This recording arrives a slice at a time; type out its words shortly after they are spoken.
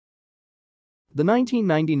The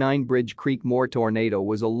 1999 Bridge Creek Moore tornado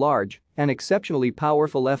was a large and exceptionally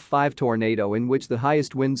powerful F5 tornado in which the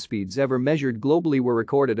highest wind speeds ever measured globally were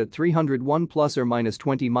recorded at 301 plus or minus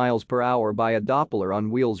 20 miles per hour by a Doppler on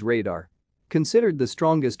wheels radar. Considered the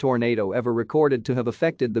strongest tornado ever recorded to have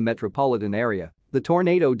affected the metropolitan area, the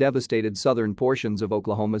tornado devastated southern portions of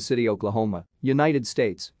Oklahoma City, Oklahoma, United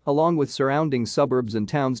States, along with surrounding suburbs and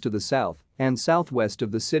towns to the south and southwest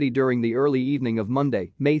of the city during the early evening of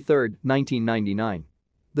Monday, May 3, 1999.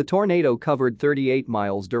 The tornado covered 38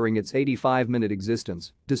 miles during its 85-minute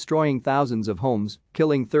existence, destroying thousands of homes,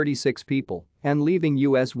 killing 36 people, and leaving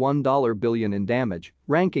US $1 billion in damage,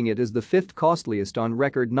 ranking it as the fifth costliest on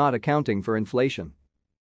record not accounting for inflation.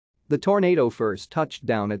 The tornado first touched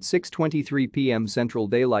down at 6:23 p.m. Central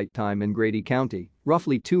Daylight Time in Grady County,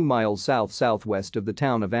 roughly 2 miles south-southwest of the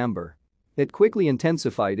town of Amber. It quickly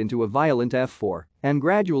intensified into a violent F4 and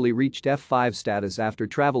gradually reached F5 status after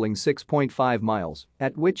traveling 6.5 miles,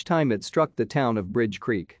 at which time it struck the town of Bridge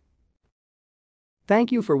Creek.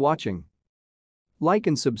 Thank you for watching. Like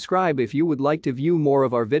and subscribe if you would like to view more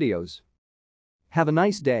of our videos. Have a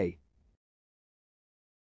nice day.